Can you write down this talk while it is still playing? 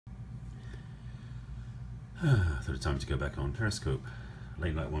I thought it time to go back on Periscope.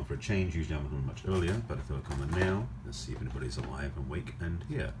 Late night one for a change. Usually I'm on much earlier, but I thought I'd come on now. Let's see if anybody's alive and awake and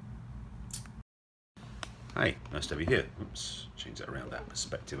here. Hi, nice to have you here. Oops, change that around that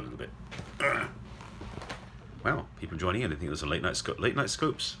perspective a little bit. Wow, people joining in. I think there's a late night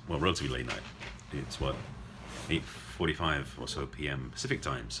scopes. Well, relatively late night. It's what, 8:45 or so p.m. Pacific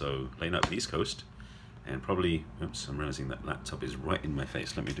time. So late night for the East Coast, and probably. Oops, I'm realizing that laptop is right in my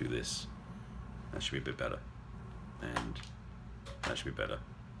face. Let me do this. That should be a bit better, and that should be better.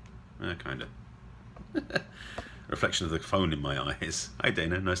 Kinda. Reflection of the phone in my eyes. Hi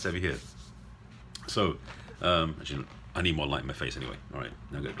Dana, nice to have you here. So, actually, I need more light in my face anyway. All right,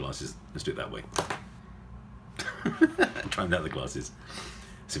 now I've got glasses. Let's do it that way. Try them out the glasses.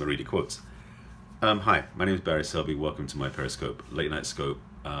 See if I read your quotes. Hi, my name is Barry Selby. Welcome to my Periscope late night scope.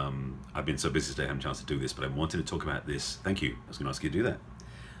 I've been so busy today I haven't had a chance to do this, but I wanted to talk about this. Thank you. I was going to ask you to do that.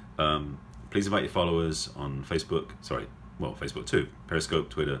 Please invite your followers on Facebook. Sorry, well, Facebook too. Periscope,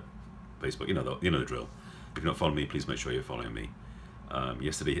 Twitter, Facebook. You know the drill. If you're not following me, please make sure you're following me.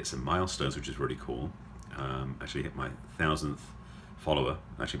 Yesterday hit some milestones, which is really cool. Actually hit my 1,000th follower.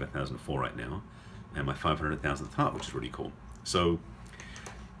 Actually about 1,004 right now, and my 500,000th heart, which is really cool. So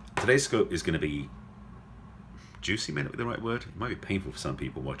today's scope is going to be juicy. May not be the right word. It might be painful for some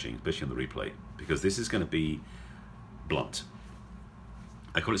people watching, especially on the replay, because this is going to be blunt.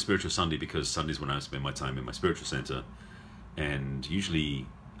 I call it Spiritual Sunday because Sunday's when I spend my time in my spiritual center, and usually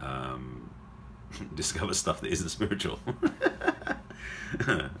discover stuff that isn't spiritual. We're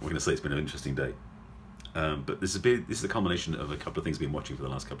going to say it's been an interesting day, but this is a culmination of a couple of things I've been watching for the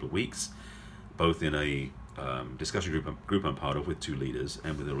last couple of weeks, both in a discussion group I'm part of with two leaders,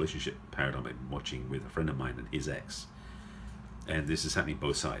 and with a relationship paradigm I'm watching with a friend of mine and his ex. And this is happening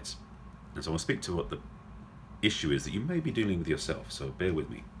both sides, and so I want to speak to what the issue is that you may be dealing with yourself, so bear with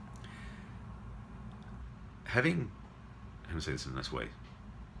me. I'm going to say this in a nice way.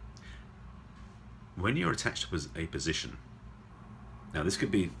 When you're attached to a position, now this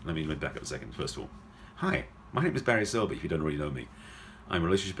could be, let me back up a second first of all. Hi, my name is Barry Selby, if you don't already know me. I'm a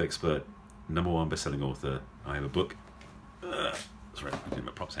relationship expert, #1 best-selling author. I have a book, sorry, I'm getting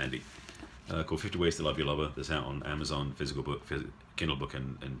my props handy, called 50 Ways to Love Your Lover, that's out on Amazon, physical book, Kindle book,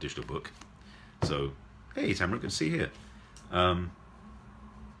 and digital book. So, hey Tamara, good to see you here. I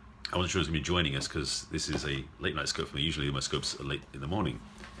wasn't sure who was going to be joining us because this is a late night scope for me. Usually my scopes are late in the morning.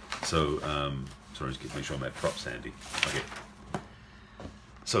 So, sorry, just make sure I have props handy. Okay.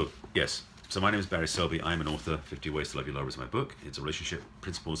 So, yes. So my name is Barry Selby. I'm an author. 50 Ways to Love Your Lover is my book. It's a relationship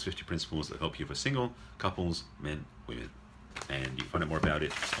principles, 50 principles that help you for single, couples, men, women. And you can find out more about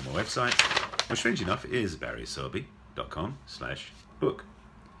it on my website, which strangely enough is barryselby.com/book.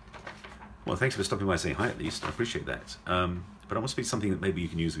 Well, thanks for stopping by and saying hi at least. I appreciate that. But I want to speak to something that maybe you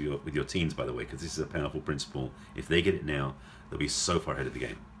can use with your teens, by the way, because this is a powerful principle. If they get it now, they'll be so far ahead of the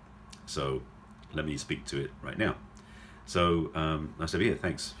game. So let me speak to it right now. So nice to be here.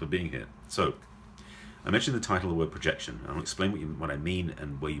 Thanks for being here. So I mentioned the title, the word projection. I'll explain what I mean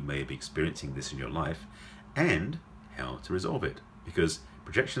and where you may be experiencing this in your life and how to resolve it. Because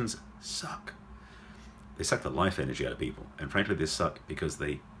projections suck. They suck the life energy out of people. And frankly, they suck because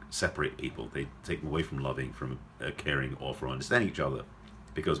they separate people. They take them away from loving, from caring, or from understanding each other,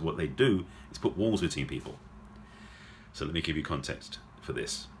 because what they do is put walls between people. So let me give you context for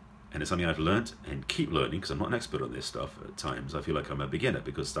this, and it's something I've learned and keep learning, because I'm not an expert on this stuff. At times I feel like I'm a beginner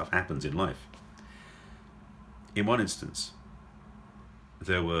because stuff happens in life. In one instance,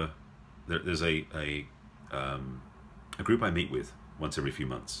 there's a group I meet with once every few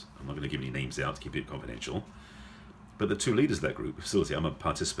months. I'm not going to give any names out to keep it confidential. But the two leaders of that group, facility, I'm a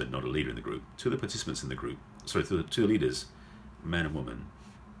participant, not a leader in the group. Two of the participants in the group, sorry, two leaders, man and woman,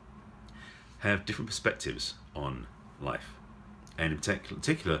 have different perspectives on life. And in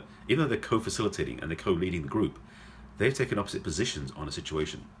particular, even though they're co-facilitating and they're co-leading the group, they've taken opposite positions on a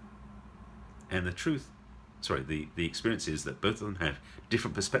situation. And the experience is that both of them have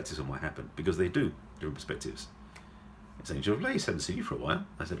different perspectives on what happened, because they do different perspectives. It's Angel of Lace, haven't seen you for a while.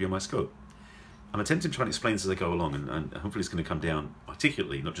 Nice to have you on my scope. I'm attempting to try and explain this as I go along, and hopefully it's going to come down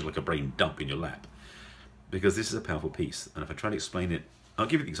articulately, not just like a brain dump in your lap, because this is a powerful piece. And if I try to explain it, I'll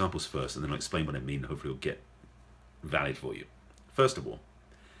give you the examples first, and then I'll explain what I mean, and hopefully it'll get valid for you. First of all,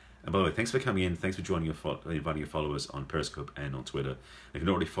 and by the way, thanks for coming in, thanks for inviting your followers on Periscope and on Twitter. If you don't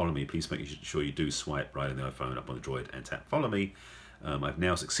already follow me, please make sure you do swipe right on the iPhone up on the Droid and tap follow me. I've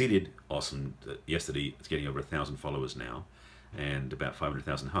now succeeded, awesome, yesterday, it's getting over 1,000 followers now, and about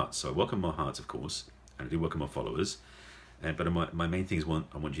 500,000 hearts. So I welcome more hearts, of course, and I do welcome more followers. But my main thing is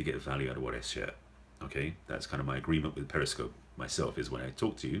I want you to get value out of what I share. Okay, that's kind of my agreement with Periscope myself, is when I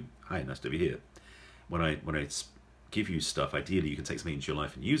talk to you, hi, nice to be here. give you stuff, ideally you can take something into your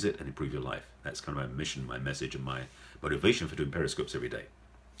life and use it and improve your life. That's kind of my mission, my message, and my motivation for doing Periscopes every day.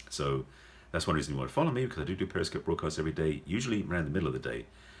 So that's one reason you want to follow me, because I do Periscope broadcasts every day, usually around the middle of the day.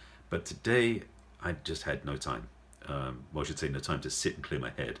 But today I just had no time. Well, I should say no time to sit and clear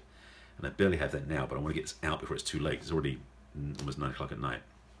my head. And I barely have that now, but I want to get this out before it's too late. It's already almost 9 o'clock at night,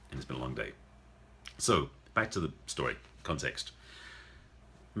 and it's been a long day. So back to the story, context.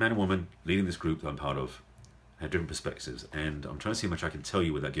 Man and woman leading this group that I'm part of have different perspectives, and I'm trying to see how much I can tell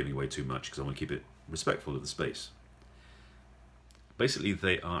you without giving away too much, because I want to keep it respectful of the space. Basically,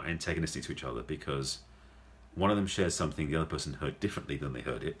 they are antagonistic to each other because one of them shares something the other person heard differently than they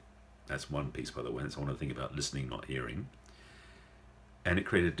heard it. That's one piece, by the way. That's one other thing about listening, not hearing. And it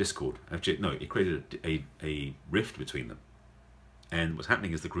created a discord. Actually, no, it created a rift between them. And what's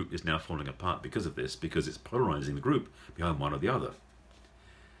happening is the group is now falling apart because of this, because it's polarizing the group behind one or the other.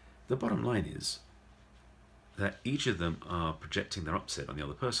 The bottom line is that each of them are projecting their upset on the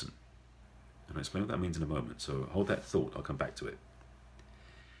other person. And I'll explain what that means in a moment, so hold that thought, I'll come back to it.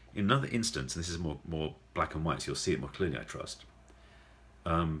 In another instance, and this is more black and white, so you'll see it more clearly, I trust.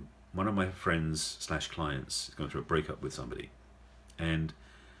 One of my friends / clients is going through a breakup with somebody. And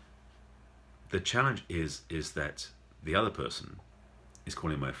the challenge is that the other person is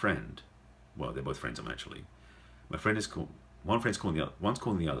calling my friend, well, they're both friends, I'm actually. My friend is one's calling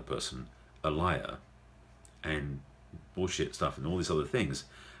the other person a liar and bullshit stuff and all these other things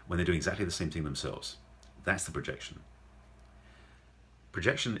when they're doing exactly the same thing themselves. That's the projection.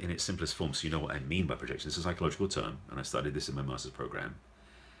 Projection in its simplest form, so you know what I mean by projection, it's a psychological term, and I studied this in my master's program,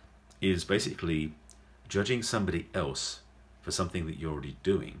 is basically judging somebody else for something that you're already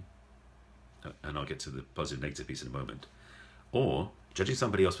doing, and I'll get to the positive negative piece in a moment, or judging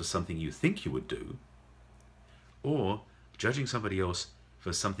somebody else for something you think you would do, or judging somebody else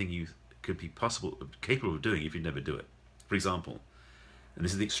for something you could be capable of doing if you never do it. For example, and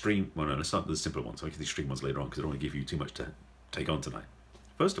this is the extreme, well no, let's start with the simpler ones, I'll get to the extreme ones later on because I don't want to give you too much to take on tonight.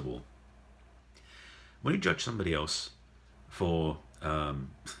 First of all, when you judge somebody else for,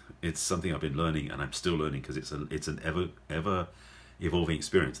 it's something I've been learning and I'm still learning because it's an ever evolving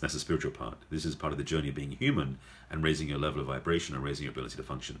experience. That's the spiritual part. This is part of the journey of being human and raising your level of vibration and raising your ability to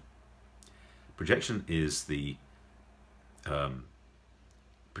function. Projection is the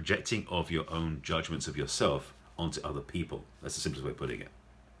projecting of your own judgments of yourself onto other people. That's the simplest way of putting it.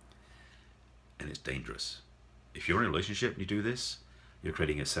 And it's dangerous. If you're in a relationship and you do this, you're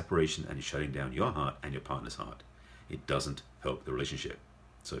creating a separation and you're shutting down your heart and your partner's heart. It doesn't help the relationship.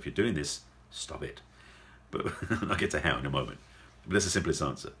 So if you're doing this, stop it. But I'll get to how in a moment. But that's the simplest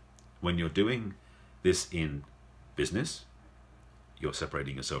answer. When you're doing this in business, you're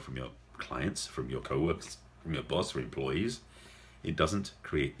separating yourself from your clients, from your co-workers, from your boss, from employees. It doesn't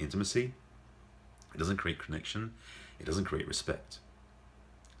create intimacy. It doesn't create connection. It doesn't create respect.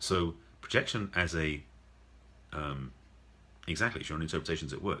 So projection as a exactly, your own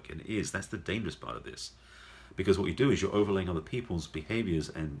interpretations at work, and that's the dangerous part of this, because what you do is you're overlaying other people's behaviors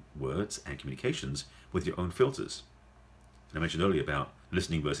and words and communications with your own filters. And I mentioned earlier about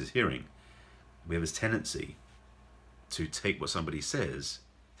listening versus hearing. We have this tendency to take what somebody says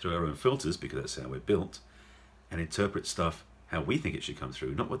through our own filters, because that's how we're built, and interpret stuff how we think it should come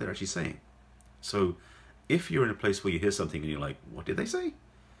through, not what they're actually saying. So if you're in a place where you hear something and you're like, what did they say?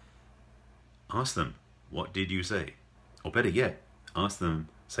 Ask them, what did you say? Or better yet, ask them,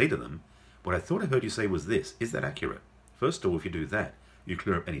 say to them, what I thought I heard you say was this. Is that accurate? First of all, if you do that, you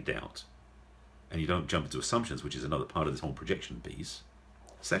clear up any doubt. And you don't jump into assumptions, which is another part of this whole projection piece.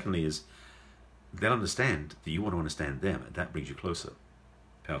 Secondly is, they'll understand that you want to understand them, and that brings you closer.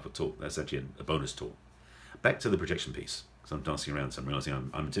 Powerful tool. That's actually a bonus tool. Back to the projection piece, because I'm dancing around, so I'm realizing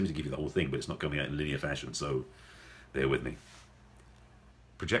I'm attempting to give you the whole thing, but it's not coming out in linear fashion, so bear with me.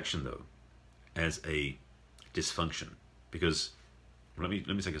 Projection, though, as a dysfunction, because let me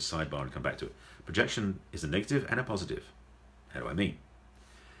take a sidebar and come back to it. Projection is a negative and a positive. How do I mean?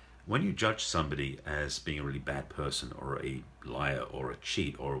 When you judge somebody as being a really bad person or a liar or a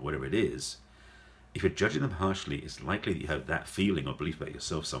cheat or whatever it is, if you're judging them harshly, it's likely that you have that feeling or belief about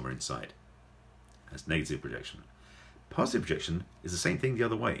yourself somewhere inside. That's negative projection. Positive projection is the same thing the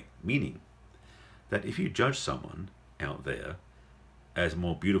other way, meaning that if you judge someone out there as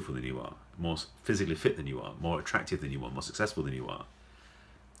more beautiful than you are, more physically fit than you are, more attractive than you are, more successful than you are,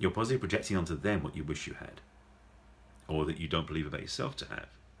 you're positively projecting onto them what you wish you had, or that you don't believe about yourself to have.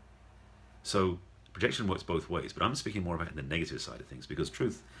 So projection works both ways, but I'm speaking more about the negative side of things, because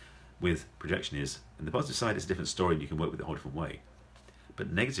truth with projection is, and the positive side is a different story and you can work with it a whole different way.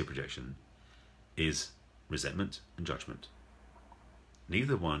 But negative projection is resentment and judgment.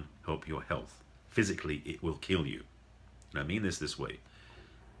 Neither one help your health, Physically, it will kill you. And I mean this way.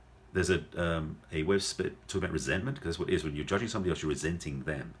 There's a way of talking about resentment, because that's what it is. When you're judging somebody else, you're resenting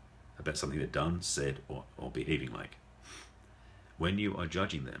them about something they've done, said, or behaving like. When you are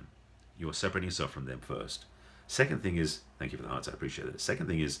judging them, you are separating yourself from them first. Second thing is, thank you for the hearts, I appreciate it. Second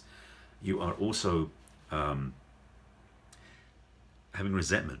thing is, you are also having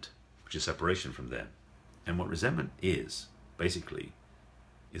resentment, which is separation from them. And what resentment is, basically,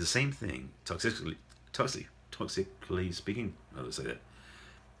 is the same thing, toxically speaking, how do I say that?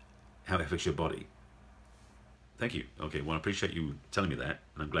 How it affects your body. Thank you. Okay, well, I appreciate you telling me that,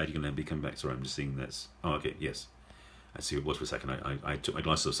 and I'm glad you're going to be coming back. Sorry, I'm just seeing this. Oh, okay, yes. I see what it was for a second. I took my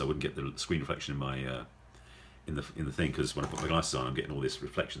glasses off so I wouldn't get the screen reflection in my in the thing, because when I put my glasses on, I'm getting all this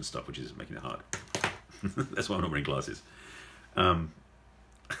reflection stuff, which is making it hard. That's why I'm not wearing glasses.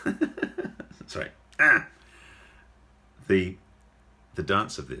 Sorry. The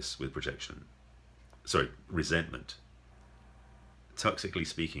dance of this with projection, resentment, toxically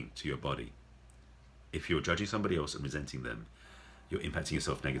speaking to your body. If you're judging somebody else and resenting them, you're impacting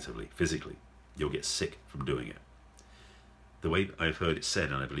yourself negatively, physically. You'll get sick from doing it. The way I've heard it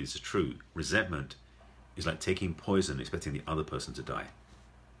said, and I believe this is true, resentment is like taking poison and expecting the other person to die.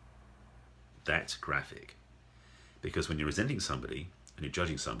 That's graphic. Because when you're resenting somebody and you're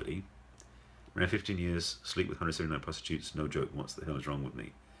judging somebody, around 15 years, sleep with 179 prostitutes, no joke, what the hell is wrong with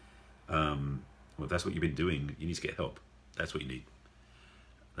me? Well, if that's what you've been doing, you need to get help. That's what you need.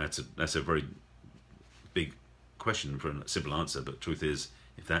 That's a very big question for a simple answer, but the truth is,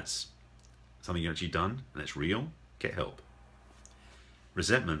 if that's something you've actually done and it's real, get help.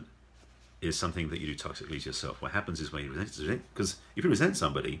 Resentment is something that you do toxically to yourself. What happens is when you resent, because if you resent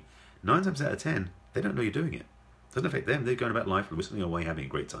somebody, 9 times out of 10, they don't know you're doing it. It doesn't affect them. They're going about life, whistling away, having a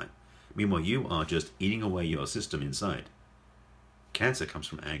great time. Meanwhile, you are just eating away your system inside. Cancer comes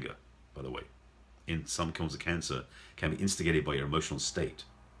from anger, by the way. In some forms of cancer, can be instigated by your emotional state.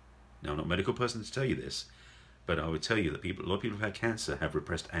 Now, I'm not a medical person to tell you this, but I would tell you that a lot of people who've had cancer have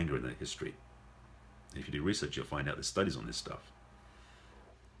repressed anger in their history. And if you do research, you'll find out there's studies on this stuff.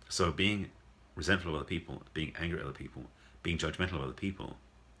 So being resentful of other people, being angry at other people, being judgmental of other people,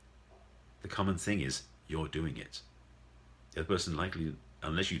 the common thing is you're doing it. The other person likely,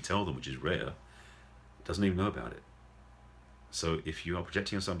 unless you tell them, which is rare, doesn't even know about it. So if you are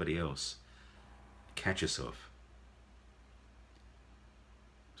projecting on somebody else, catch yourself.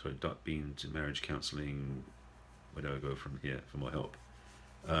 Sorry, Dot Bean to marriage counselling. Where do I go from here for more help?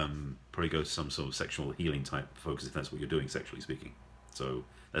 Probably go to some sort of sexual healing type focus if that's what you're doing, sexually speaking. So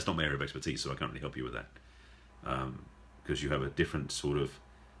that's not my area of expertise, so I can't really help you with that. Because you have a different sort of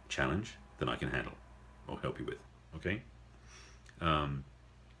challenge than I can handle or help you with. Okay?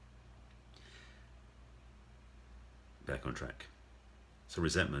 Back on track. So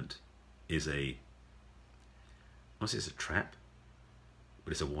resentment is I won't say it's a trap,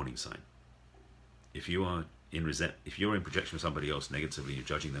 but it's a warning sign. If you are if you're in projection with somebody else negatively, you're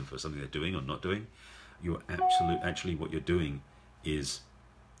judging them for something they're doing or not doing, you're actually what you're doing is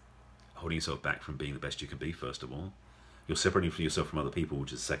holding yourself back from being the best you can be, first of all. You're separating yourself from other people,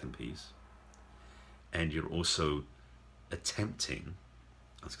 which is the second piece. And you're also attempting,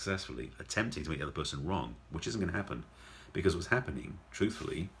 unsuccessfully, to make the other person wrong, which isn't going to happen. Because what's happening,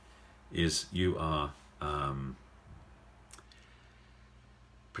 truthfully, is you are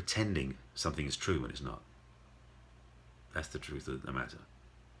pretending something is true when it's not. That's the truth of the matter.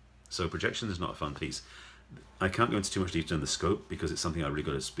 So projection is not a fun piece. I can't go into too much detail in the scope because it's something I really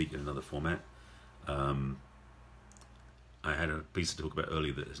got to speak in another format. I had a piece to talk about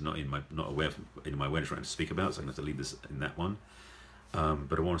earlier that is not in my awareness right now to speak about, so I'm going to have to leave this in that one.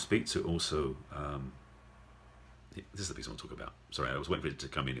 But I want to speak to also. This is the piece I want to talk about. Sorry, I was waiting for it to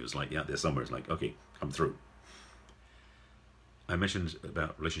come in. It was like, yeah, there's somewhere. It's like, okay, come through. I mentioned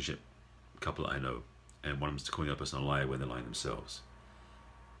about relationship couple I know, and one of them is calling the other person a liar when they're lying themselves.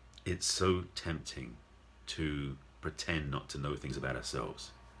 It's so tempting to pretend not to know things about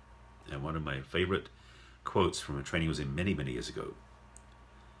ourselves. And one of my favorite quotes from a training I was in many, many years ago.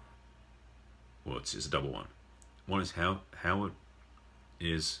 Well, it's a double one. One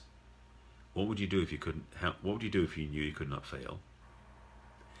is what would you do if you couldn't? What would you do if you knew you could not fail?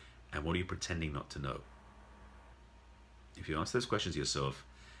 And what are you pretending not to know? If you ask those questions to yourself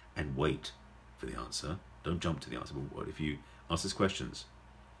and wait for the answer, don't jump to the answer. But what if you ask those questions?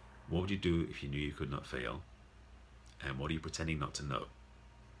 What would you do if you knew you could not fail? And what are you pretending not to know?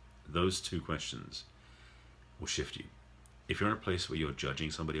 Those two questions will shift you. If you're in a place where you're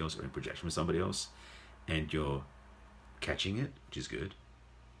judging somebody else or in projection with somebody else, and you're catching it, which is good,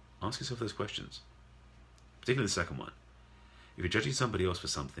 ask yourself those questions. Particularly the second one. If you're judging somebody else for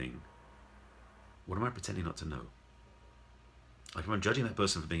something what am I pretending not to know? Like, if I'm judging that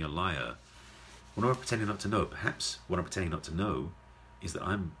person for being a liar, what am I pretending not to know? Perhaps what I'm pretending not to know is that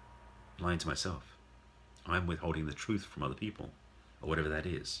I'm lying to myself. I'm withholding the truth from other people, or whatever that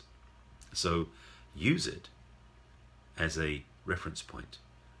is. So use it as a reference point.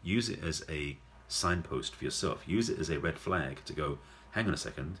 Use it as a signpost for yourself. Use it as a red flag to go, hang on a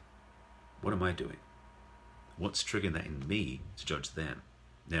second, what am I doing? What's triggering that in me to judge them?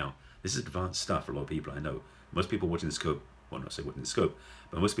 Now, this is advanced stuff for a lot of people I know. Most people watching the scope, well, not say watching the scope,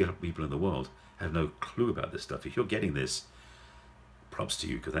 but most people in the world have no clue about this stuff. If you're getting this, props to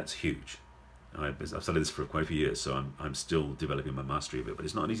you, because that's huge. I've studied this for quite a few years, so I'm still developing my mastery of it, but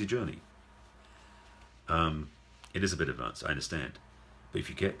it's not an easy journey. It is a bit advanced, I understand. But if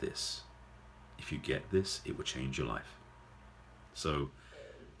you get this, it will change your life. So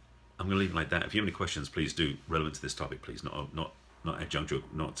I'm going to leave it like that. If you have any questions, please do, relevant to this topic, please. Not adjunctual,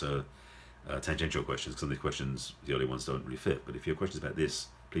 not tangential questions, because some of the questions, the early ones, don't really fit. But if you have questions about this,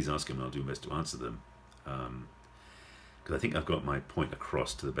 please ask them, and I'll do my best to answer them. Because I think I've got my point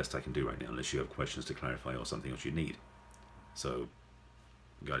across to the best I can do right now, unless you have questions to clarify or something else you need. So,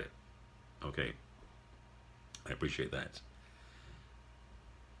 got it. Okay. I appreciate that.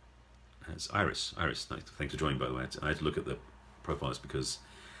 That's Iris. Iris, thanks for joining, by the way. I had to look at the profiles because,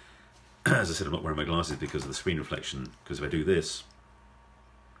 as I said, I'm not wearing my glasses because of the screen reflection. Because if I do this,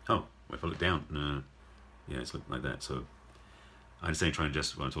 oh, if I look down, yeah, it's looking like that. So I understand, try and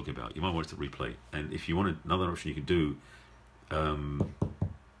adjust what I'm talking about. You might want it to replay. And if you want another option you can do, I'm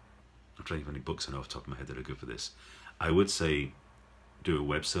trying to think of any books I know off the top of my head that are good for this. I would say do a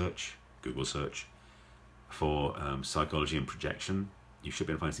web search, Google search, for psychology and projection. You should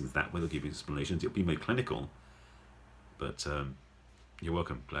be able to find things that way. They'll give you explanations. It'll be made clinical, but you're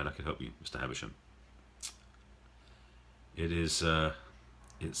welcome. Glad I could help you, Mr. Havisham. It is.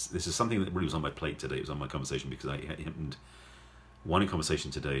 This is something that really was on my plate today. It was on my conversation because I happened one in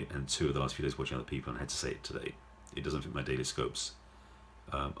conversation today and two of the last few days watching other people, and I had to say it today. It doesn't fit my daily scopes.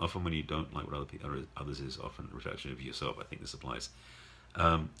 Often when you don't like what others is, often a reflection of yourself. I think this applies.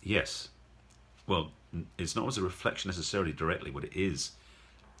 Yes. Well, it's not as a reflection necessarily directly. What it is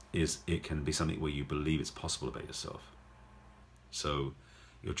it can be something where you believe it's possible about yourself. So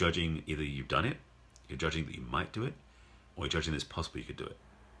you're judging either you've done it, you're judging that you might do it, or you're judging that it's possible you could do it.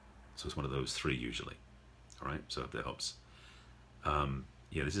 So it's one of those three usually. All right, so if that helps.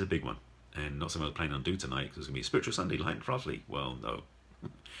 Yeah, this is a big one, and not something I was planning on doing tonight because it's going to be a spiritual Sunday, light and fluffy. Well, no.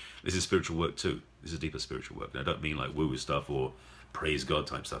 This is spiritual work too. This is deeper spiritual work. And I don't mean like woo-woo stuff or praise God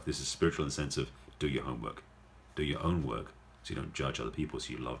type stuff. This is spiritual in the sense of do your homework. Do your own work so you don't judge other people,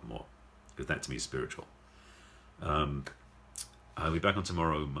 so you love more. Because that to me is spiritual. I'll be back on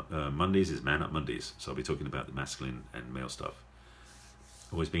tomorrow. Mondays is Man Up Mondays. So I'll be talking about the masculine and male stuff.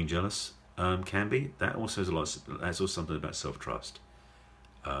 Always being jealous can be. That also is a lot. That's also something about self-trust.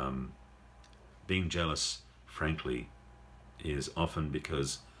 Being jealous, frankly, is often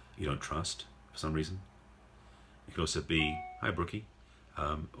because you don't trust for some reason. It could also be, hi Brookie,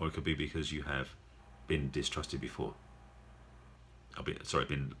 or it could be because you have been distrusted before.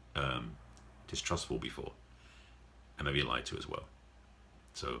 Been distrustful before, and maybe lied to as well.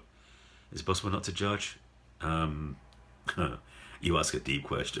 So, is it possible not to judge? You ask a deep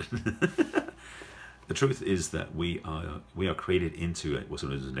question. The truth is that we are created into what's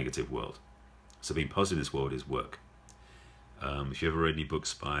known as a negative world. So being positive in this world is work. If you ever read any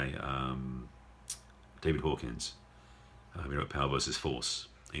books by David Hawkins, he wrote Power versus Force,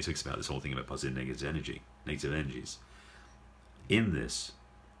 and he talks about this whole thing about positive and negative energies. In this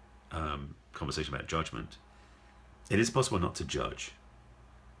conversation about judgment, it is possible not to judge,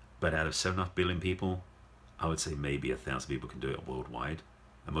 but out of 7.5 billion people, I would say maybe 1,000 people can do it worldwide,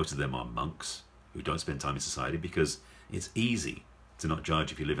 and most of them are monks who don't spend time in society because it's easy to not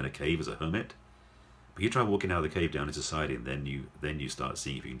judge if you live in a cave as a hermit. But you try walking out of the cave down in society, and then you start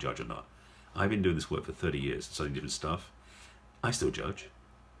seeing if you can judge or not. I've been doing this work for 30 years, studying different stuff. I still judge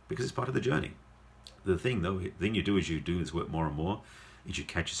because it's part of the journey. The thing you do as you do this work more and more is you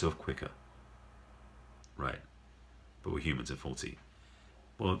catch yourself quicker. Right. But we're humans and faulty.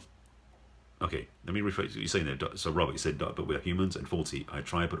 Well, okay, let me rephrase what you're saying there. So Robert, you said, but we're humans and faulty. I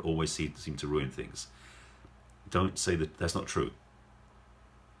try, but always seem to ruin things. Don't say that that's not true.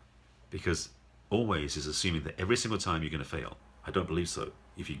 Because always is assuming that every single time you're going to fail. I don't believe so.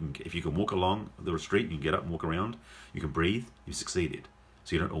 If you can walk along the street, you can get up and walk around, you can breathe, you've succeeded.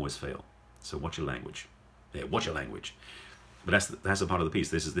 So you don't always fail. So watch your language. Yeah, watch your language. But that's a part of the piece.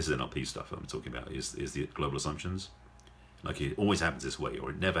 This is NLP stuff I'm talking about, is the global assumptions. Like it always happens this way, or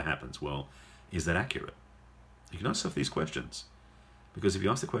it never happens. Well, is that accurate? You can ask yourself these questions. Because if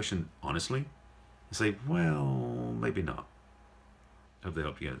you ask the question honestly, You say, well, maybe not. Hope they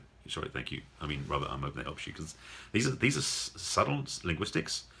help you. Yeah, sorry, thank you. I mean, Robert, I'm hoping that helps you, because these are subtle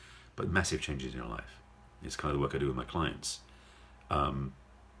linguistics, but massive changes in your life. It's kind of the work I do with my clients. I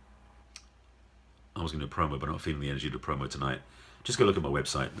was going to do a promo, but I'm not feeling the energy to do a promo tonight. Just go look at my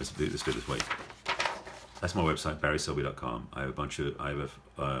website. Let's do it this way. That's my website, barryselby.com. I have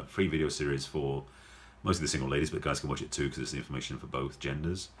a free video series for mostly the single ladies, but guys can watch it too, because it's the information for both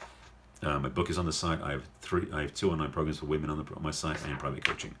genders. My book is on the site. I have 2 online programs for women on my site, and private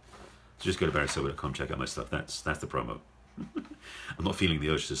coaching. So just go to barryselby.com, check out my stuff. That's the promo. I'm not feeling the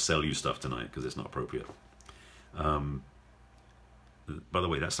urge to sell you stuff tonight, because it's not appropriate. By the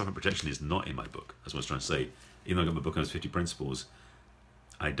way, that stuff on protection is not in my book. That's what I was trying to say. Even though I got my book on those 50 principles,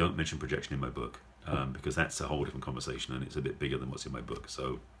 I don't mention projection in my book, because that's a whole different conversation, and it's a bit bigger than what's in my book.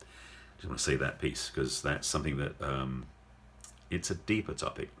 So I just want to say that piece, because that's something that it's a deeper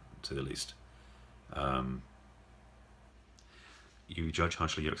topic, to say the least. You judge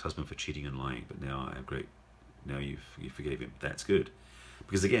harshly your ex-husband for cheating and lying, but now I am great. Now you forgave him. That's good,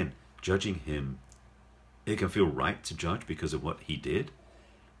 because again, judging him, it can feel right to judge because of what he did,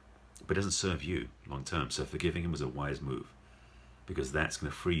 but it doesn't serve you long term. So forgiving him was a wise move, because that's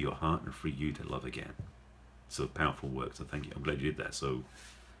going to free your heart and free you to love again. So powerful work. So thank you. I'm glad you did that. So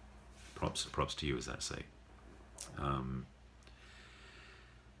props to you, as that say.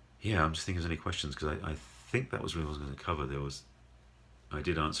 Yeah, I'm just thinking if there's any questions, because I think that was really what I was going to cover. I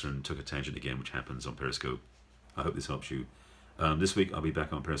did answer and took a tangent again, which happens on Periscope. I hope this helps you. This week I'll be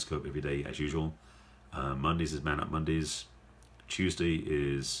back on Periscope every day as usual. Mondays is Man Up Mondays. Tuesday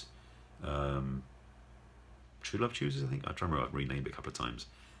is True Love Tuesdays, I think. I try to remember, I've renamed it a couple of times.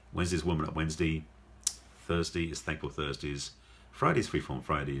 Wednesday is Woman Up Wednesday. Thursday is Thankful Thursdays. Friday is Freeform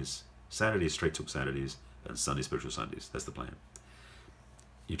Fridays. Saturday is Straight Talk Saturdays. And Sunday Spiritual Sundays. That's the plan.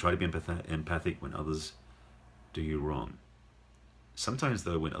 You try to be empathic when others do you wrong. Sometimes,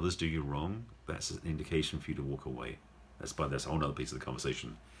 though, when others do you wrong, that's an indication for you to walk away. That's a whole other piece of the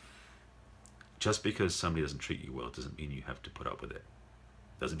conversation. Just because somebody doesn't treat you well doesn't mean you have to put up with it.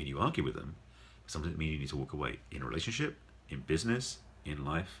 Doesn't mean you argue with them. Sometimes it means you need to walk away. In a relationship, in business, in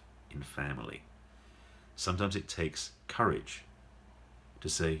life, in family. Sometimes it takes courage to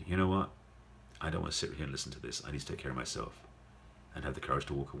say, you know what? I don't want to sit here and listen to this. I need to take care of myself. And have the courage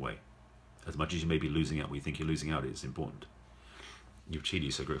to walk away. As much as you may be losing out, we think you're losing out, it's important. You've cheated,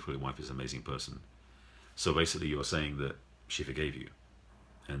 you're so grateful your wife is an amazing person. So basically you're saying that she forgave you,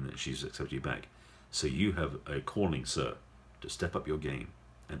 and that she's accepted you back. So you have a calling, sir, to step up your game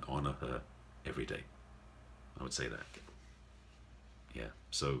and honor her every day. I would say that. Yeah.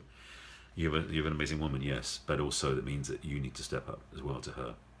 So you have an amazing woman, yes, but also that means that you need to step up as well to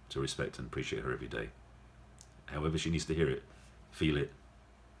her, to respect and appreciate her every day. However she needs to hear it, feel it,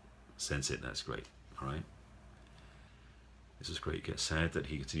 sense it. That's great. All right. This is great. You get sad that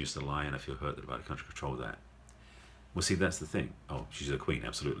he continues to lie, and I feel hurt that I can't control that. Well, see, that's the thing. Oh, she's a queen,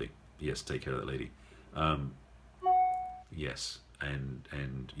 absolutely. Yes, take care of that lady. Yes,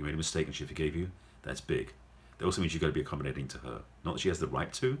 and you made a mistake and she forgave you. That's big. That also means you've got to be accommodating to her. Not that she has the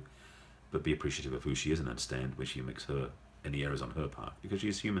right to, but be appreciative of who she is and understand when she makes any errors on her part, because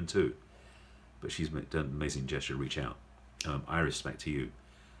she's human too. But she's done an amazing gesture to reach out. Iris, back to you.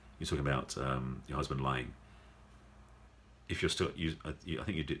 You're talking about your husband lying. If you're still, I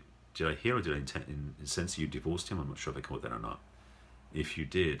think you did. Did I hear or did I intend in sense you divorced him? I'm not sure if I caught that or not. If you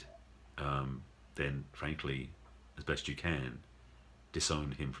did, then frankly, as best you can,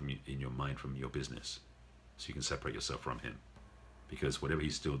 disown him in your mind from your business, so you can separate yourself from him, because whatever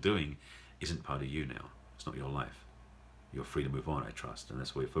he's still doing isn't part of you now. It's not your life. You're free to move on, I trust, and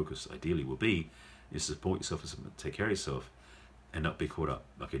that's where your focus ideally will be, is to support yourself and take care of yourself, and not be caught up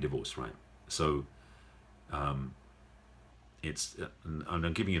like a divorce, right? So, I'm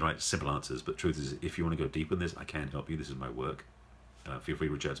giving you simple answers, but truth is, if you want to go deeper in this, I can help you. This is my work. Feel free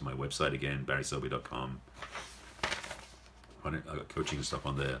to reach out to my website again, barryselby.com. I've got coaching and stuff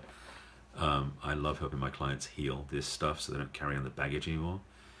on there. I love helping my clients heal this stuff so they don't carry on the baggage anymore,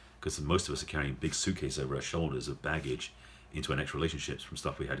 because most of us are carrying big suitcase over our shoulders of baggage into our next relationships from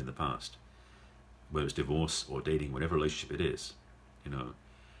stuff we had in the past, whether it's divorce or dating, whatever relationship it is.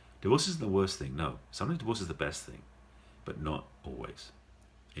 Divorce isn't the worst thing. No, sometimes divorce is the best thing, but not always.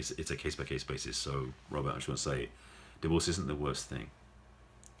 It's a case-by-case basis. So, Robert, I just want to say, divorce isn't the worst thing.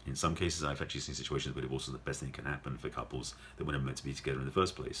 In some cases, I've actually seen situations where divorce is the best thing that can happen for couples that were never meant to be together in the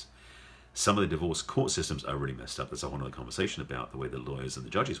first place. Some of the divorce court systems are really messed up. That's a whole other conversation about the way the lawyers and the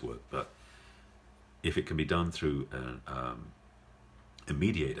judges work. But if it can be done through a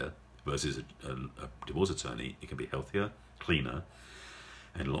mediator versus a divorce attorney, it can be healthier, cleaner,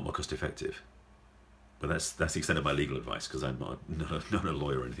 and a lot more cost-effective. But that's the extent of my legal advice, because I'm not a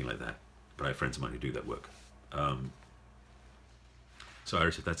lawyer or anything like that. But I have friends of mine who do that work. So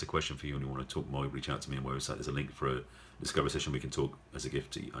Iris, if that's a question for you and you want to talk more, reach out to me on my website. There's a link for a discovery session we can talk as a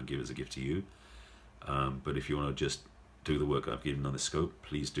gift to you, I'll give as a gift to you. But if you want to just do the work I've given on the scope,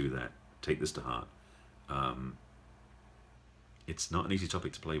 please do that. Take this to heart. It's not an easy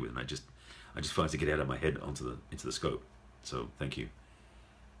topic to play with, and I just find to get out of my head into the scope. So thank you.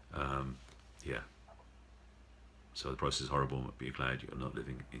 Yeah. So the process is horrible, but be glad you're not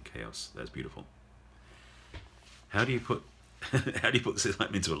living in chaos. That's beautiful. How do you put this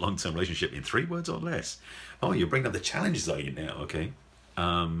into a long-term relationship in 3 words or less? Oh, you're bringing up the challenges, are you now? Okay.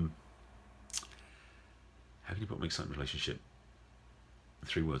 How can you put an exciting relationship in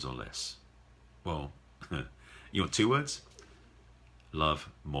 3 words or less? Well, you want 2 words? Love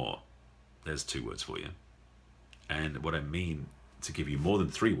more. There's 2 words for you. And what I mean, to give you more than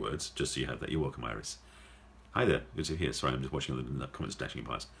 3 words, just so you have that. You're welcome, Iris. Hi there, good to hear. Sorry, I'm just watching the comments dashing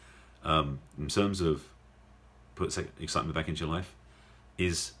past. In terms of put excitement back into your life,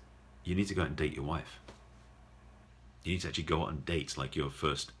 is you need to go out and date your wife. You need to actually go out on dates like your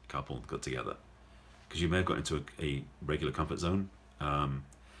first couple got together. Because you may have got into a regular comfort zone.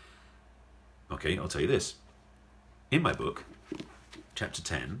 Okay, I'll tell you this. In my book, chapter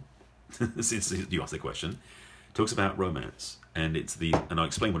 10, since you asked the question, talks about romance. And I'll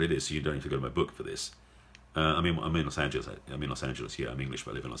explain what it is so you don't have to go to my book for this. I'm in Los Angeles. Yeah, I'm English,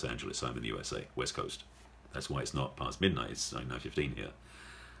 but I live in Los Angeles, so I'm in the USA, West Coast. That's why it's not past midnight. It's 9:15 here.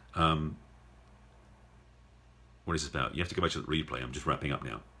 What is this about? You have to go back to the replay. I'm just wrapping up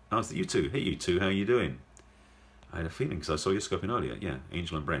now. Oh, it's you two. Hey, you two. How are you doing? I had a feeling because I saw you scoping earlier. Yeah,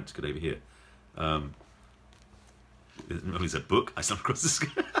 Angel and Brent. Good over here. Is that book? I stumbled across this.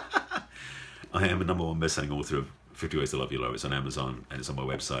 I am a #1 best-selling author of 50 Ways to Love Your Love. It's on Amazon and it's on my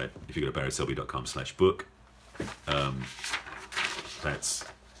website. If you go to barryselby.com/book,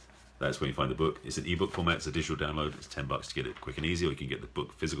 that's where you find the book. It's an ebook format. It's a digital download. It's $10 to get it quick and easy, or you can get the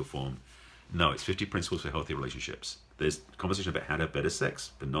book physical form. No, it's 50 Principles for Healthy Relationships. There's conversation about how to have better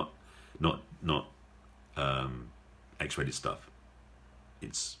sex, but not X-rated stuff.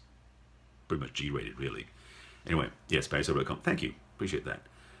 It's pretty much G-rated, really. Anyway, yes, barryselby.com. Thank you. Appreciate that.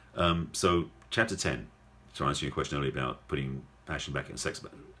 So, chapter 10. So, answering your question earlier about putting passion back in sex,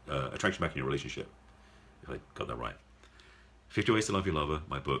 attraction back in your relationship. If I got that right. 50 Ways to Love Your Lover,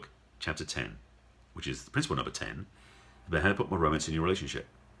 my book, chapter 10, which is the principle number 10, about how to put more romance in your relationship.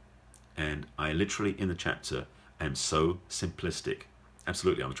 And I literally, in the chapter, am so simplistic.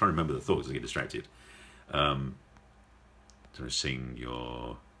 Absolutely. I'm trying to remember the thoughts. I get distracted. So I'm seeing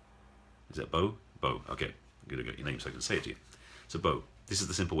your... Is that Bo? Bo. Okay. I'm going to get your name so I can say it to you. So, Bo, this is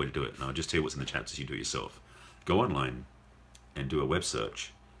the simple way to do it. Now, I'll just tell you what's in the chapters. You do it yourself. Go online and do a web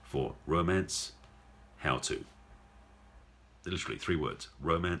search for romance how-to. Literally 3 words.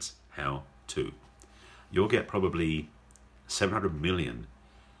 Romance how-to. You'll get probably 700 million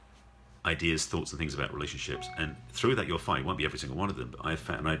ideas, thoughts, and things about relationships, and through that you'll find, it won't be every single one of them, but I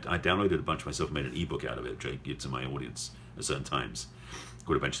downloaded a bunch myself and made an ebook out of it, which I give to my audience at certain times,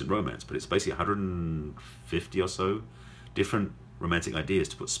 called Adventures in Romance. But it's basically 150 or so different romantic ideas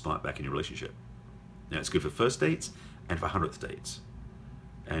to put spark back in your relationship. Now, it's good for first dates and for 100th dates,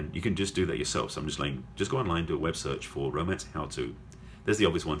 and you can just do that yourself. So I'm just go online, do a web search for romance how-to. There's the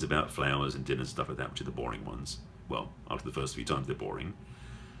obvious ones about flowers and dinners and stuff like that, which are the boring ones. Well, after the first few times they're boring.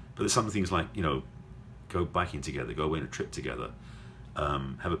 But there's some things like, go biking together, go away on a trip together,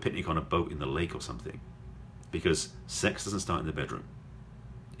 have a picnic on a boat in the lake or something. Because sex doesn't start in the bedroom.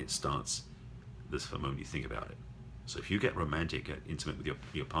 It starts this for a moment you think about it. So if you get romantic, get intimate with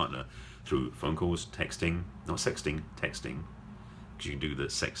your partner through phone calls, texting, not sexting, texting, because you can do the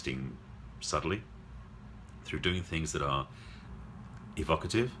sexting subtly, through doing things that are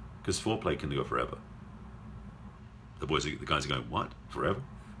evocative, because foreplay can go forever. The guys are going, what? Forever?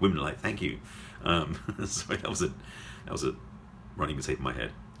 Women are like, thank you. Sorry, that was a running mistake in my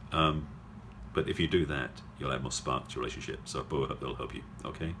head. But if you do that, you'll have more spark to your relationship. So they'll help you.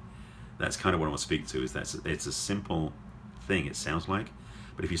 Okay, that's kind of what I want to speak to. It's a simple thing. It sounds like,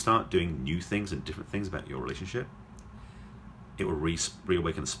 but if you start doing new things and different things about your relationship, it will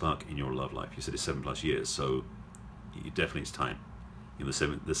reawaken the spark in your love life. You said it's 7+ years, so definitely it's time. The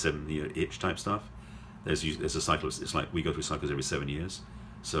 7-year itch type stuff. There's a cycle. It's like we go through cycles every 7 years.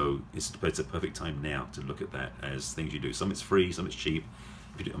 So it's a perfect time now to look at that as things you do. Some it's free, some it's cheap.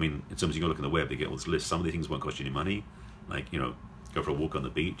 In terms of you go look on the web, they get all this list. Some of the things won't cost you any money, like go for a walk on the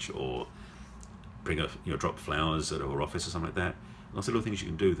beach or bring drop flowers at our office or something like that. Lots of little things you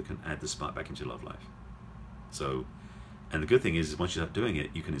can do that can add the spark back into your love life. So, and the good thing is once you start doing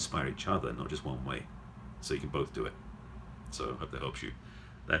it, you can inspire each other, not just one way. so you can both do it. So I hope that helps you.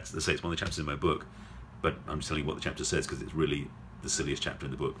 That's the say it's one of the chapters in my book, but I'm just telling you what the chapter says because it's really the silliest chapter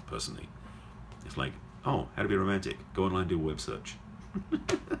in the book, personally. It's like, oh, how to be romantic. Go online, do a web search.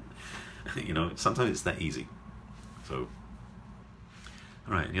 You know, sometimes it's that easy. So,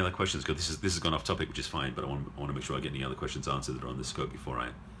 all right, any other questions? Good. This has gone off topic, which is fine, but I want to make sure I get any other questions answered that are on the scope before I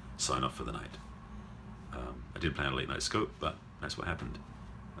sign off for the night. I didn't plan a late night scope, but that's what happened.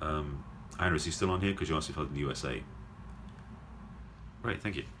 Ira, is he still on here? Because you asked if I was in the USA. Right,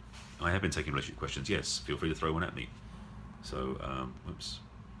 thank you. I have been taking relationship questions. Yes, feel free to throw one at me. So, whoops.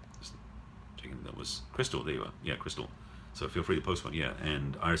 Just checking, that was Crystal. There you are. Yeah, Crystal. So feel free to post one. Yeah,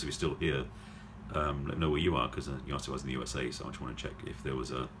 and Iris, if you're still here, let me know where you are, because you asked if I was in the USA, so I just want to check if there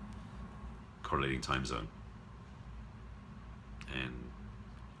was a correlating time zone. And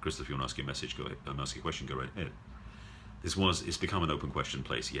Crystal, if you want to ask your message, go ahead. Ask your question, go right ahead. It's become an open question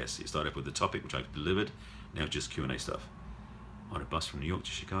place. Yes, it started with the topic, which I've delivered. Now just Q&A stuff. On a bus from New York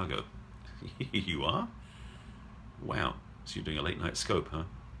to Chicago. You are? Wow. So you're doing a late night scope, huh?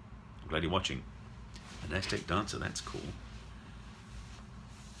 I'm glad you're watching. An Aztec dancer, that's cool.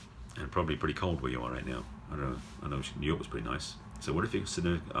 And probably pretty cold where you are right now. I know New York was pretty nice. So what if your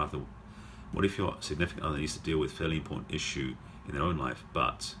significant other needs to deal with a fairly important issue in their own life,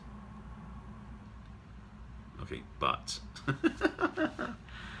 but... Okay, but...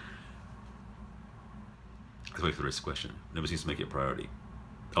 Let's wait for the rest of the question. Never seems to make it a priority.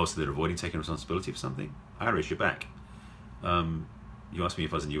 Oh, so they're avoiding taking responsibility for something? Irish, you're back. You asked me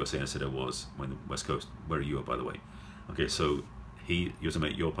if I was in the USA, and I said I was. When the West Coast. Where are you at, by the way? Okay, so you're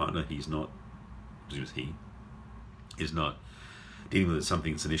mate, your partner, he's not, he is not dealing with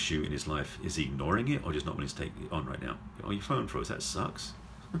something that's an issue in his life. Is he ignoring it, or just not willing to take it on right now? Oh, your phone froze. That sucks.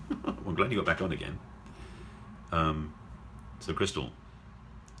 I'm glad you got back on again. So Crystal,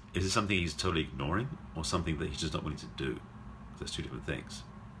 is it something he's totally ignoring, or something that he's just not willing to do? That's two different things.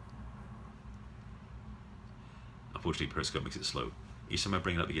 Unfortunately, Periscope makes it slow. Each time I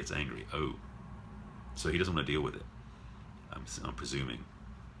bring it up, he gets angry. Oh, so he doesn't want to deal with it. I'm presuming.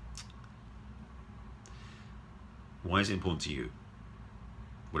 Why is it important to you?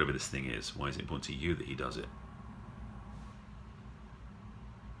 Whatever this thing is, why is it important to you that he does it?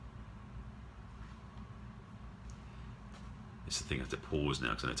 It's the thing I have to pause now,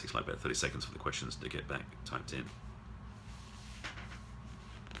 because I know it takes like about 30 seconds for the questions to get back typed in.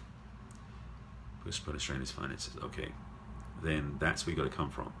 Postpone strain his finances. Okay, then that's where you got to come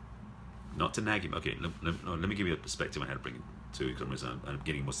from. Not to nag him. Okay, let me give you a perspective on how to bring it to, because I'm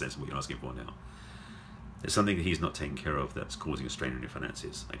getting more sense of what you're asking for now. There's something that he's not taking care of that's causing a strain on your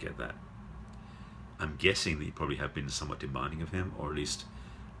finances. I get that. I'm guessing that you probably have been somewhat demanding of him, or at least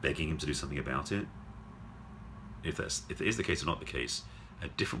begging him to do something about it. If it is the case or not the case, a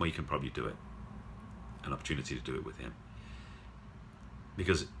different way you can probably do it. An opportunity to do it with him.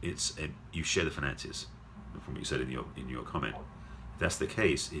 Because you share the finances, from what you said in your comment. If that's the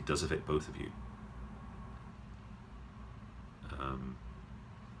case, it does affect both of you.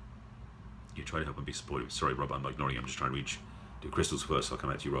 You try to help him be supportive. Sorry, Rob, I'm not ignoring you. I'm just trying to do Crystals first. I'll come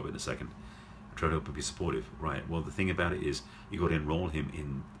back to you, Rob, in a second. Try to help him be supportive. Right. Well, the thing about it is you've got to enroll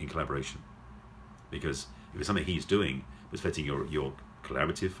him in collaboration. Because if it's something he's doing that's affecting your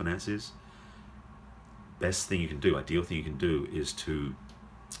collaborative finances, best thing you can do, ideal thing you can do, is to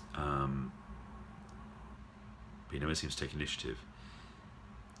he never seems to take initiative.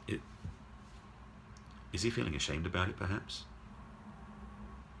 Is he feeling ashamed about it, perhaps?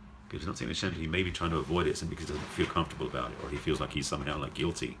 Because he's not taking initiative, he may be trying to avoid it simply because he doesn't feel comfortable about it, or he feels like he's somehow like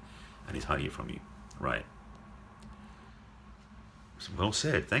guilty and he's hiding it from you. Right. Well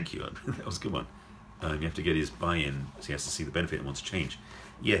said, thank you. That was a good one. You have to get his buy-in, so he has to see the benefit and wants to change.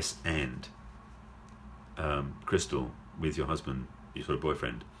 Yes, and Crystal, with your husband, your sort of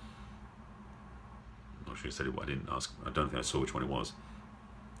boyfriend, I'm not sure you said it, I didn't ask, I don't think I saw which one it was.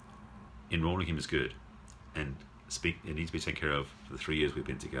 Enrolling him is good, and it needs to be taken care of for the 3 years we've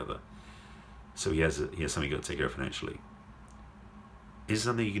been together. So he has something you've got to take care of financially. Is it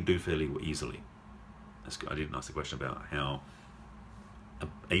something you can do fairly easily? I didn't ask the question about how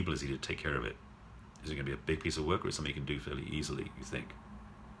able is he to take care of it. Is it going to be a big piece of work, or is it something you can do fairly easily, you think?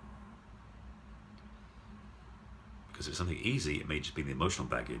 Because if it's something easy, it may just be the emotional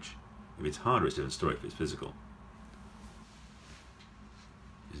baggage. If it's harder, it's a different story if it's physical.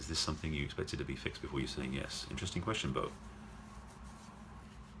 Is this something you expected to be fixed before you're saying yes? Interesting question, Bo.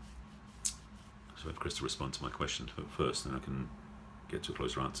 So I have Chris to respond to my question first, then I can get to a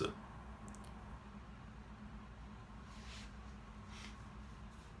closer answer.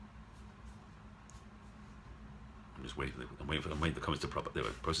 I'm I'm waiting for the comments to prop up. The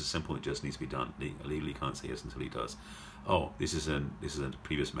process is simple. It just needs to be done. Legally can't say yes until he does. Oh, this is a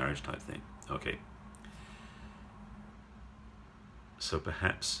previous marriage type thing. Okay. So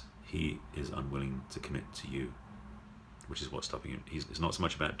perhaps he is unwilling to commit to you, which is what's stopping him. It's not so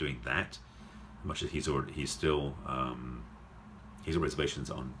much about doing that, as much as he's still he's got reservations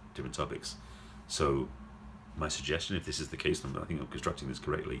on different topics. So my suggestion, if this is the case, and I think I'm constructing this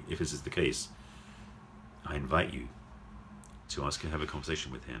correctly, if this is the case, I invite you to ask and have a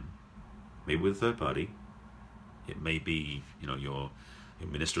conversation with him, maybe with a third party. It may be, your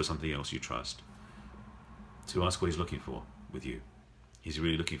minister or something else you trust, to ask what he's looking for with you. Is he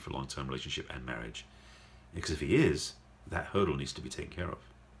really looking for a long-term relationship and marriage? Because if he is, that hurdle needs to be taken care of,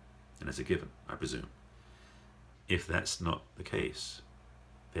 and as a given, I presume. If that's not the case,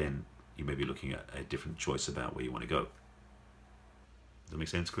 then you may be looking at a different choice about where you want to go. Does that make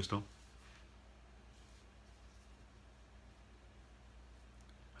sense, Crystal?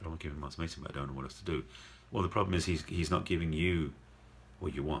 I don't want to give him an ultimatum, but I don't know what else to do. Well, the problem is he's not giving you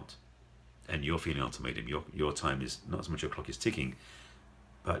what you want, and you're feeling ultimatum. Your time is not so much your clock is ticking,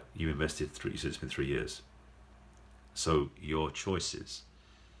 but you invested you said it's been 3 years. So your choices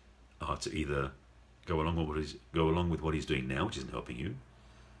are to either go along with what he's doing now, which isn't helping you,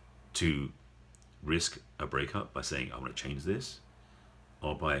 to risk a breakup by saying I want to change this,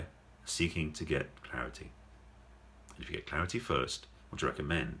 or by seeking to get clarity. And if you get clarity first, what I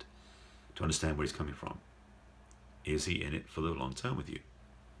recommend, to understand where he's coming from. Is he in it for the long term with you?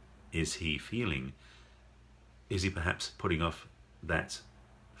 Is he perhaps putting off that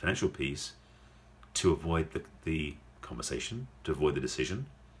financial piece to avoid the conversation, to avoid the decision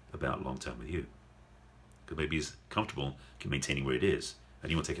about long term with you? Because maybe he's comfortable maintaining where it is, and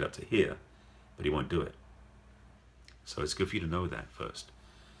you want to take it up to here, but he won't do it. So it's good for you to know that first,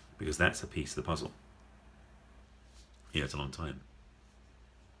 because that's a piece of the puzzle. Yeah, it's a long time.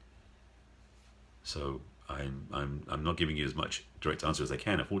 So I'm not giving you as much direct answer as I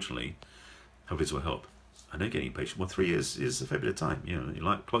can, unfortunately. Hope this will help. I know you're getting impatient. Well, 3 years is a fair bit of time.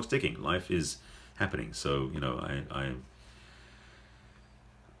 Clock's ticking. Life is happening. So,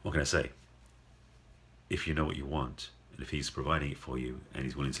 what can I say? If you know what you want, and if he's providing it for you, and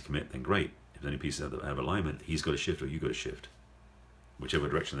he's willing to commit, then great. If there's any pieces out of alignment, he's got to shift or you got to shift. Whichever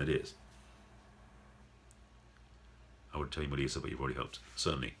direction that is. I would tell you what he is, but you've already helped.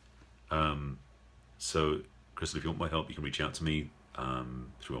 Certainly. So, Crystal, if you want my help, you can reach out to me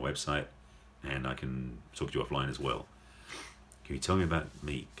through our website, and I can talk to you offline as well. Can you tell me about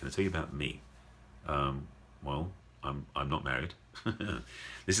me? Can I tell you about me? Well, I'm not married.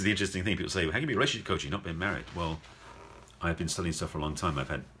 This is the interesting thing. People say, well, how can you be a relationship coach? You've not been married. Well, I've been studying stuff for a long time. I've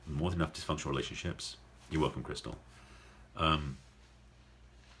had more than enough dysfunctional relationships. You're welcome, Crystal.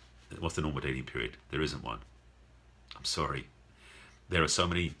 What's the normal dating period? There isn't one. I'm sorry. There are so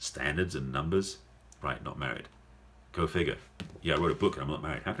many standards and numbers. Right, not married. Go figure. Yeah, I wrote a book and I'm not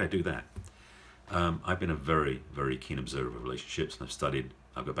married. How can I do that? I've been a very, very keen observer of relationships, and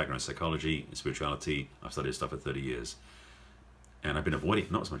I've got background in psychology and spirituality. I've studied stuff for 30 yees. And I've been avoiding,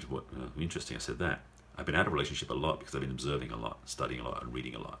 not as much of what, interesting I said that. I've been out of relationship a lot because I've been observing a lot, studying a lot, and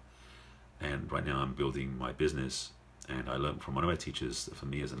reading a lot. And right now I'm building my business, and I learned from one of my teachers that for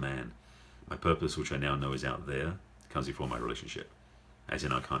me as a man, my purpose, which I now know is out there, comes before my relationship. As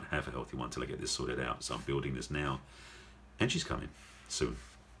in, I can't have a healthy one until I get this sorted out. So I'm building this now, and she's coming soon.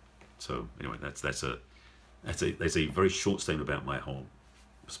 So anyway, that's a very short statement about my whole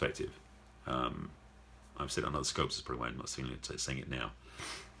perspective. I've said it on other scopes, is probably why I'm not saying it now.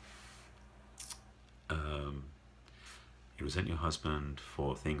 You resent your husband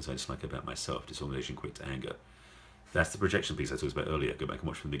for things I dislike about myself. Disorganization, quick to anger. That's the projection piece I talked about earlier. Go back and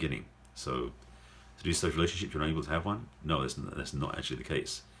watch from the beginning. So, to do social relationships, you're not able to have one? No, that's not actually the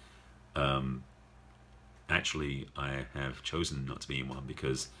case. Actually, I have chosen not to be in one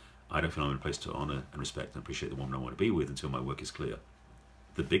because I don't feel I'm in a place to honor and respect and appreciate the woman I want to be with until my work is clear.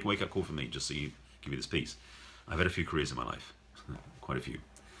 The big wake-up call for me, just so you give you this piece, I've had a few careers in my life, quite a few.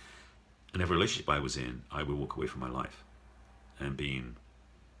 And every relationship I was in, I would walk away from my life. And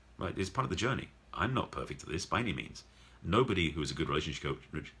right, it's part of the journey. I'm not perfect at this by any means. Nobody who is a good relationship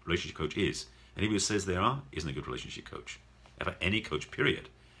coach is. Anybody who says they are isn't a good relationship coach. Ever any coach, period,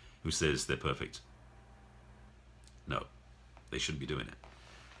 who says they're perfect. No, they shouldn't be doing it.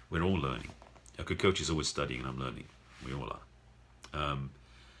 We're all learning. A good coach is always studying, and I'm learning. We all are.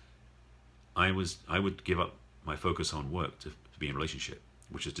 I would give up my focus on work to be in a relationship,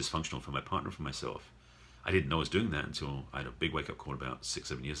 which is dysfunctional for my partner and for myself. I didn't know I was doing that until I had a big wake-up call about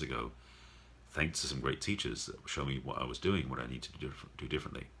 6-7 years ago, thanks to some great teachers that showed me what I was doing, what I need to do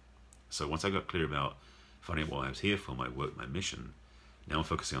differently. So once I got clear about finding out what I was here for, my work, my mission. Now I'm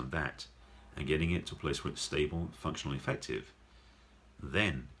focusing on that and getting it to a place where it's stable, functional, effective.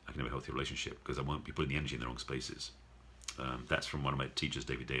 Then I can have a healthy relationship because I won't be putting the energy in the wrong spaces. That's from one of my teachers,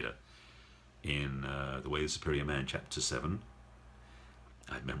 David Data, in The Way of the Superior Man, chapter 7.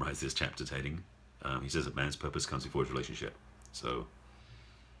 I've memorized this chapter heading. He says that man's purpose comes before his relationship. So,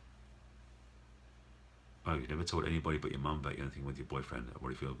 oh, you never told anybody but your mum about anything with your boyfriend. I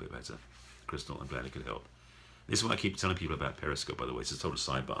already feel a bit better. Crystal, I'm glad I could help. This is what I keep telling people about Periscope, by the way. It's a total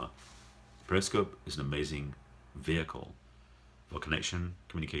sidebar. Periscope is an amazing vehicle for connection,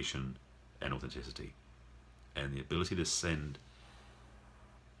 communication, and authenticity. And the ability to send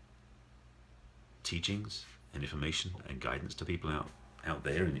teachings and information and guidance to people out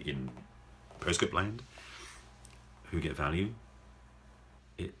there in Periscope land who get value.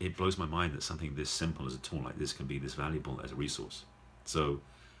 It blows my mind that something this simple as a tool like this can be this valuable as a resource. So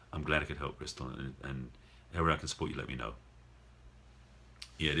I'm glad I could help, Crystal, and however I can support you, let me know.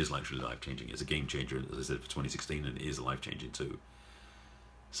 Yeah, it is literally life-changing. It's a game changer, as I said, for 2016, and it is life-changing too.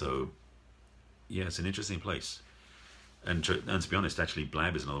 So, yeah, it's an interesting place. And to be honest, actually,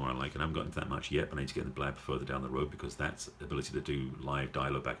 Blab is another one I like, and I haven't gotten to that much yet, but I need to get the Blab further down the road because that's the ability to do live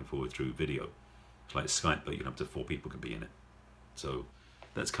dialogue back and forward through video. It's like Skype, but you know, up to 4 people can be in it. So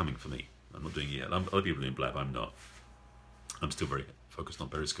that's coming for me. I'm not doing it yet. Other people are doing Blab, I'm not. I'm still very focused on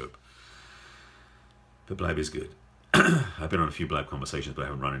Periscope. But Blab is good. I've been on a few Blab conversations, but I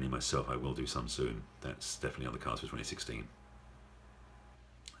haven't run any myself. I will do some soon. That's definitely on the cards for 2016.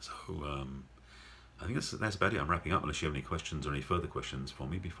 So, I think that's about it. I'm wrapping up unless you have any questions or any further questions for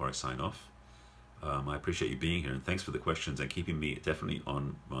me before I sign off. I appreciate you being here, and thanks for the questions and keeping me definitely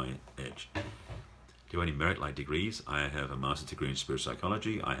on my edge. Do you have any merit-like degrees? I have a master's degree in spiritual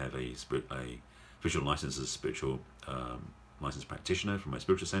psychology. I have a official license as a spiritual licensed practitioner from my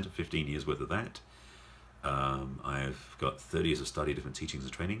spiritual center, 15 years worth of that. I've got 30 years of study, different teachings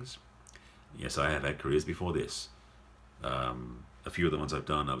and trainings. Yes, I have had careers before this. A few of the ones I've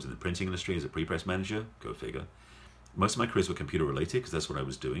done, I was in the printing industry as a pre-press manager, go figure. Most of my careers were computer related because that's what I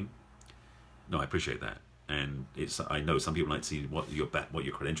was doing. No, I appreciate that. And I know some people like to see what your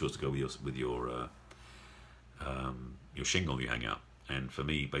credentials to go with your shingle you hang out. And for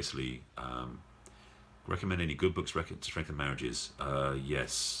me, basically, recommend any good books to strengthen marriages.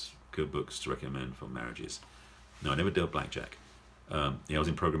 Yes, good books to recommend for marriages. No, I never dealt blackjack. Yeah, I was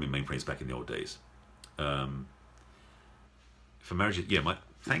in programming mainframes back in the old days. For marriages, yeah,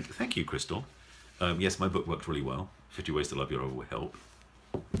 thank you, Crystal. Yes, my book worked really well. 50 Ways to Love Your Lover will help.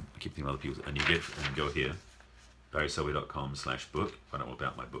 I keep thinking of other people, and go here, barryselby.com/book. Find out all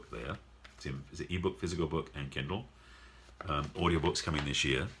about my book there. It's an ebook, physical book, and Kindle. Audiobooks coming this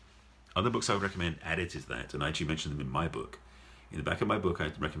year. Other books I would recommend added to that, and I actually mentioned them in my book. In the back of my book,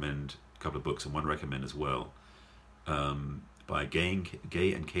 I recommend a couple of books, and one recommend as well by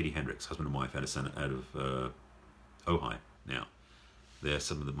Gay and Katie Hendricks, husband and wife, out of Ojai. Now, they're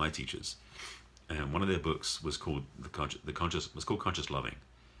some of my teachers, and one of their books was called Conscious Loving.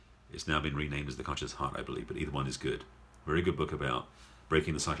 It's now been renamed as The Conscious Heart, I believe, but either one is good. Very good book about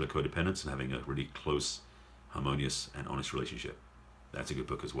breaking the cycle of codependence and having a really close, harmonious, and honest relationship. That's a good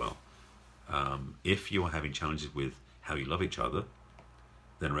book as well. If you are having challenges with how you love each other,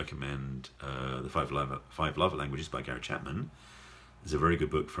 then I recommend The 5 Love Languages by Gary Chapman. It's a very good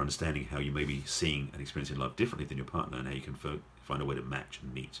book for understanding how you may be seeing and experiencing love differently than your partner, and how you can find a way to match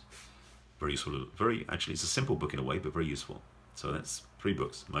and meet. Very useful. Actually, it's a simple book in a way, but very useful. So that's 3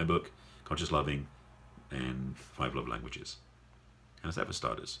 books. My book, Conscious Loving, and 5 Love Languages. How's that for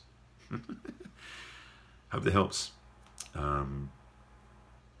starters? Hope that helps.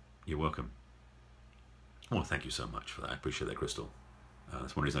 You're welcome. Well, thank you so much for that. I appreciate that, Crystal.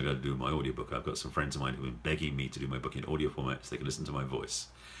 That's one reason I got to do my audiobook. I've got some friends of mine who have been begging me to do my book in audio format so they can listen to my voice.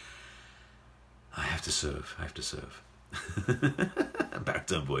 I have to serve.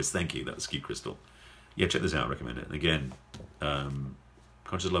 Baritone voice. Thank you. That was cute, Crystal. Yeah, check this out. I recommend it. And again,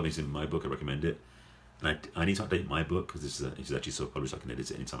 Conscious Loving is in my book. I recommend it. And I need to update my book because it's actually self-published. I can edit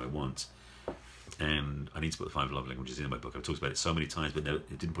it anytime I want. And I need to put the 5 love languages in my book. I've talked about it so many times, but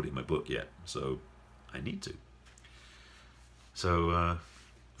it didn't put it in my book yet. So I need to. So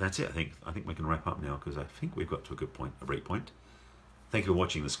that's it. I think we can wrap up now because I think we've got to a break point. Thank you for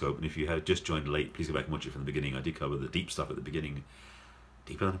watching the scope. And if you have just joined late, please go back and watch it from the beginning. I did cover the deep stuff at the beginning,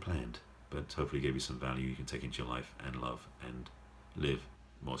 deeper than I planned, but hopefully gave you some value you can take into your life and love and live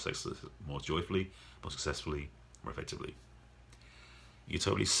more joyfully, more successfully, more effectively. You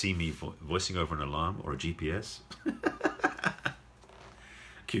totally see me voicing over an alarm or a GPS.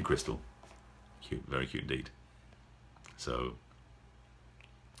 Cute, Crystal. Cute, very cute indeed. So,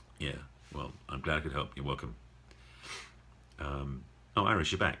 yeah. Well, I'm glad I could help. You're welcome. Oh,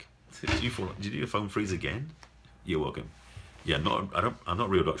 Iris, you're back. Did your phone freeze again? You're welcome. Yeah, I'm not a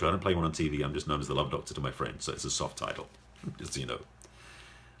real doctor. I don't play one on TV. I'm just known as the love doctor to my friends, so it's a soft title, just so you know.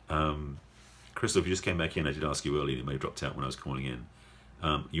 Crystal, if you just came back in, I did ask you earlier. You may have dropped out when I was calling in.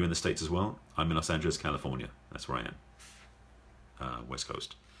 You in the States as well? I'm in Los Angeles, California. That's where I am. West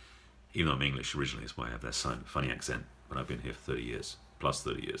Coast. Even though I'm English originally, that's why I have that funny accent. But I've been here for 30 years, plus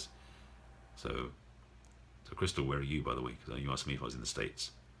 30 years. So Crystal, where are you, by the way? Because you asked me if I was in the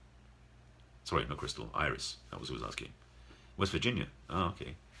States. Sorry, not Crystal. Iris. That was who was asking. West Virginia. Oh,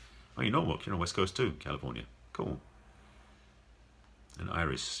 okay. Oh, you know what? You're on West Coast too, California. Cool. And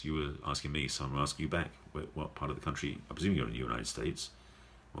Iris, you were asking me, so I'm going to ask you back. What part of the country? I presume you're in the United States.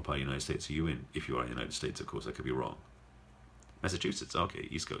 What part of the United States are you in? If you are in the United States, of course, I could be wrong. Massachusetts. Okay,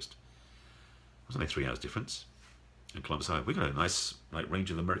 East Coast. There's only 3 hours difference. And Columbus, Ohio. We've got a nice range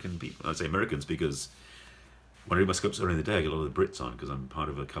of American people. I say Americans because when I do my scopes earlier in the day, I get a lot of the Brits on because I'm part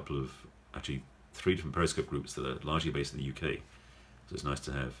of a couple of, actually 3 different Periscope groups that are largely based in the UK. So it's nice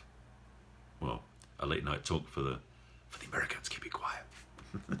to have, well, a late night talk for the Americans. Keep it quiet.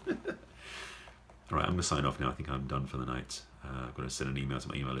 All right, I'm going to sign off now. I think I'm done for the night. I've got to send an email to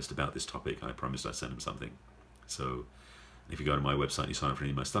my email list about this topic. I promised I'd send them something. So if you go to my website and you sign up for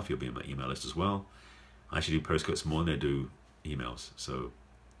any of my stuff, you'll be on my email list as well. I actually do Periscopes more than I do emails. So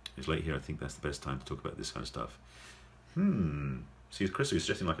it's late here. I think that's the best time to talk about this kind of stuff. See, Chris, you're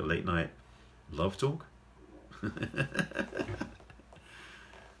suggesting like a late night love talk?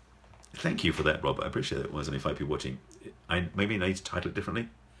 Thank you for that, Rob. I appreciate it. There's only 5 people watching. Maybe I need to title it differently.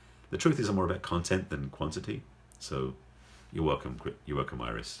 The truth is I'm more about content than quantity. So you're welcome. You're welcome,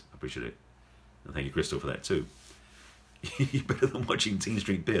 Iris. I appreciate it. And thank you, Crystal, for that too. You're better than watching teens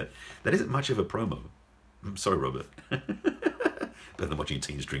drink beer. That isn't much of a promo. I'm sorry, Robert. Better than watching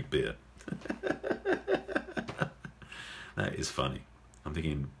teens drink beer. That is funny. I'm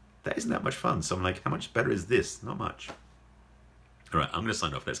thinking, that isn't that much fun. So I'm like, how much better is this? Not much. All right, I'm going to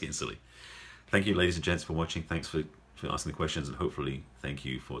sign off. That's getting silly. Thank you, ladies and gents, for watching. Thanks for asking the questions. And hopefully, thank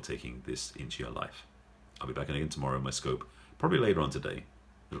you for taking this into your life. I'll be back again tomorrow in my scope. Probably later on today.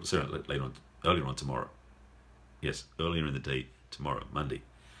 Sorry, earlier on tomorrow. Yes, earlier in the day tomorrow, Monday.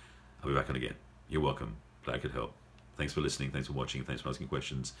 I'll be back on again. You're welcome. Glad I could help. Thanks for listening. Thanks for watching. Thanks for asking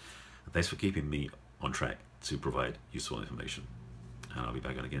questions. And thanks for keeping me on track to provide useful information. And I'll be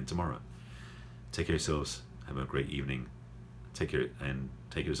back on again tomorrow. Take care of yourselves. Have a great evening. Take care and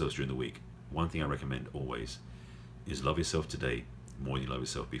take care of yourselves during the week. One thing I recommend always is love yourself today more than you love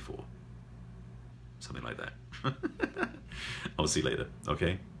yourself before. Something like that. I'll see you later.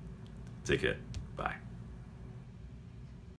 Okay? Take care. Bye.